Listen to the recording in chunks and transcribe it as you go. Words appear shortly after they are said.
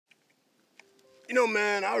You know,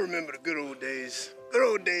 man, I remember the good old days. Good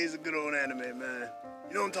old days of good old anime, man.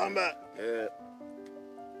 You know what I'm talking about? Yeah.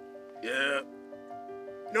 Yeah.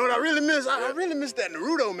 You know what I really miss? I really miss that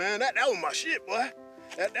Naruto, man. That was my shit, boy.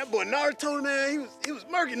 That boy Naruto, man, he was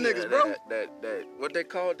murking niggas, bro. That what they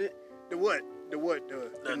called it? The what?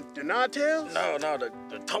 The Nine-Tails? No, the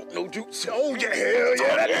Talk No Jutsu. Oh, yeah, hell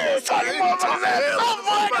yeah.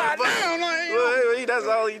 That's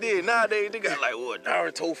all he did. Nowadays, they got like, what,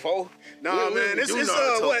 Naruto 4? Nah, man, it's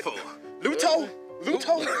what? Luto?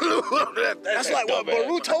 That's like what,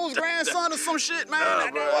 Boruto's grandson or some shit,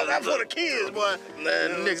 man. That's for the kids, boy.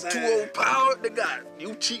 Man, niggas too overpowered. They got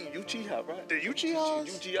Uchiha, right? The Uchihas?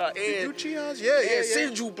 Uchiha and Uchihas? Yeah.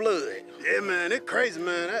 Senju blood. Yeah, man, it's crazy,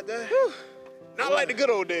 man. Not like the good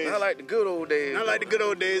old days. Not like the good old days. Not like the good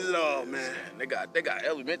old days at all, man. They got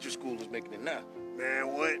elementary schoolers making it now.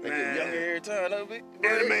 Man, what, They man? get younger every time of it.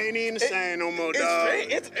 Anime ain't even the same no more, dog.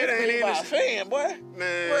 It ain't even the same, boy.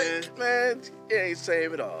 Man, it ain't the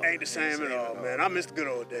same at all. Ain't the same at all, man. I miss the good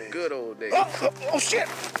old days. Good old days. Oh shit!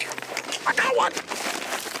 I got one!